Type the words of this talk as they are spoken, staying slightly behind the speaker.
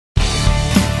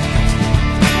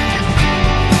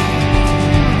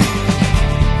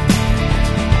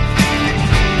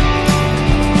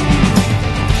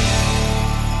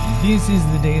This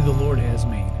is the day the Lord has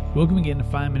made. Welcome again to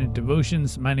 5-Minute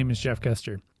Devotions. My name is Jeff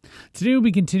Custer. Today we'll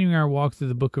be continuing our walk through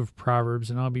the book of Proverbs,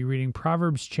 and I'll be reading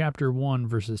Proverbs chapter 1,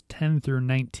 verses 10 through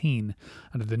 19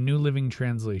 under the New Living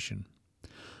Translation.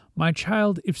 My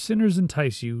child, if sinners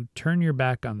entice you, turn your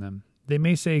back on them. They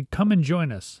may say, "Come and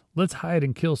join us. Let's hide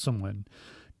and kill someone.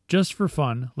 Just for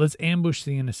fun, let's ambush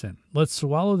the innocent. Let's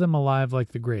swallow them alive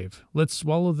like the grave. Let's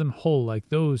swallow them whole like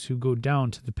those who go down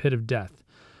to the pit of death.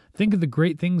 Think of the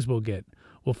great things we'll get.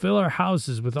 We'll fill our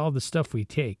houses with all the stuff we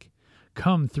take.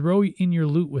 Come, throw in your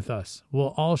loot with us.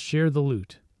 We'll all share the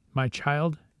loot. My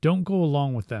child, don't go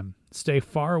along with them. Stay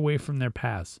far away from their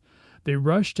paths. They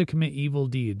rush to commit evil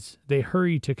deeds. They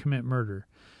hurry to commit murder.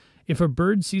 If a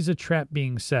bird sees a trap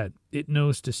being set, it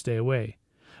knows to stay away.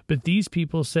 But these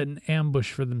people set an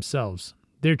ambush for themselves.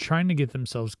 They're trying to get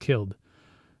themselves killed.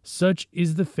 Such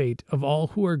is the fate of all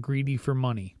who are greedy for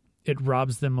money. It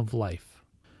robs them of life.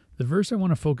 The verse I want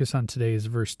to focus on today is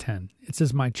verse 10. It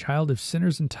says, "My child, if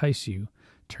sinners entice you,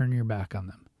 turn your back on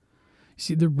them."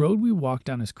 See, the road we walk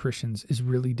down as Christians is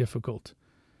really difficult.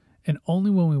 And only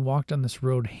when we walk down this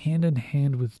road hand in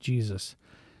hand with Jesus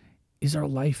is our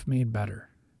life made better.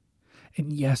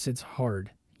 And yes, it's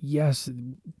hard. Yes,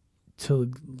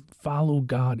 to follow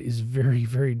God is very,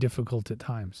 very difficult at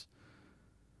times.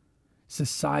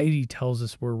 Society tells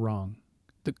us we're wrong.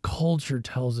 The culture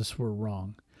tells us we're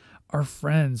wrong. Our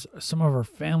friends, some of our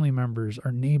family members,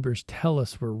 our neighbors tell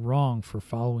us we're wrong for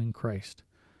following Christ.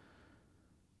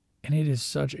 And it is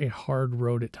such a hard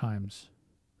road at times.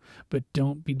 But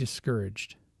don't be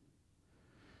discouraged.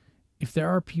 If there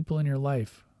are people in your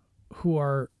life who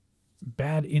are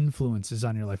bad influences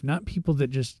on your life, not people that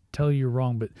just tell you you're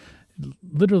wrong, but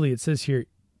literally it says here,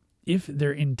 if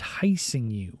they're enticing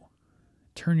you,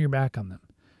 turn your back on them.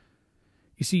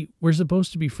 You see, we're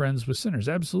supposed to be friends with sinners.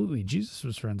 Absolutely, Jesus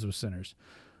was friends with sinners.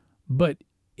 But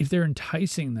if they're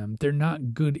enticing them, they're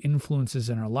not good influences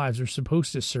in our lives. We're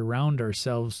supposed to surround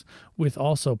ourselves with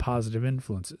also positive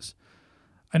influences.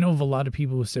 I know of a lot of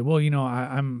people who say, well,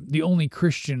 I'm the only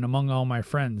Christian among all my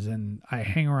friends, and I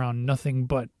hang around nothing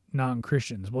but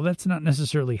non-Christians. Well, that's not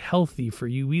necessarily healthy for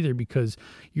you either, because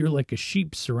you're like a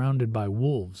sheep surrounded by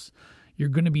wolves. You're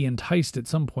going to be enticed at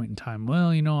some point in time. Well,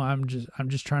 I'm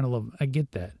just trying to love. I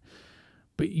get that.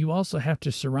 But you also have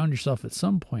to surround yourself at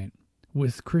some point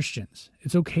with Christians.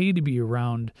 It's okay to be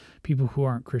around people who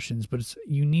aren't Christians, but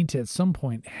you need to at some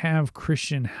point have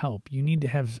Christian help. You need to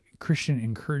have Christian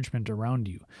encouragement around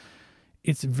you.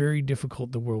 It's very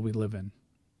difficult, the world we live in.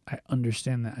 I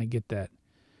understand that. I get that.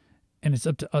 And it's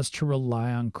up to us to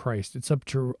rely on Christ. It's up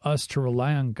to us to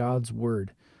rely on God's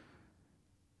word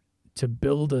to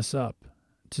build us up,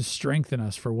 to strengthen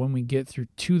us for when we get through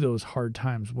to those hard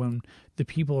times, when the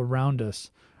people around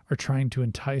us are trying to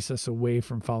entice us away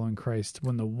from following Christ,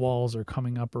 when the walls are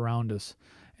coming up around us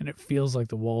and it feels like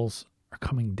the walls are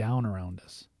coming down around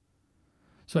us.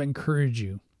 So I encourage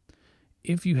you,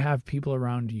 if you have people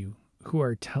around you who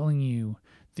are telling you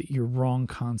that you're wrong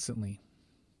constantly,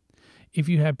 if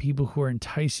you have people who are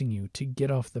enticing you to get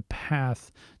off the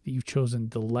path that you've chosen,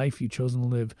 the life you've chosen to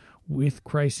live with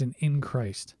Christ and in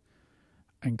Christ,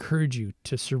 I encourage you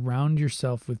to surround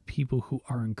yourself with people who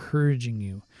are encouraging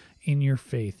you in your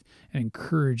faith and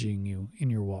encouraging you in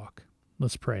your walk.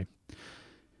 Let's pray.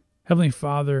 Heavenly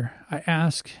Father, I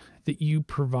ask that you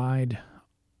provide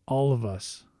all of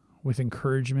us with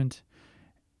encouragement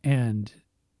and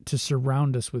to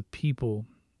surround us with people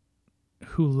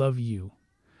who love you,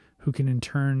 who can in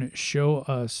turn show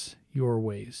us your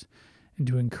ways and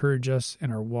to encourage us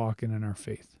in our walk and in our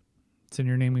faith. It's in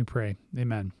your name we pray.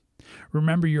 Amen.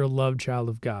 Remember, you're a loved child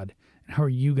of God. And how are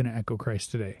you going to echo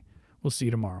Christ today? We'll see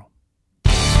you tomorrow.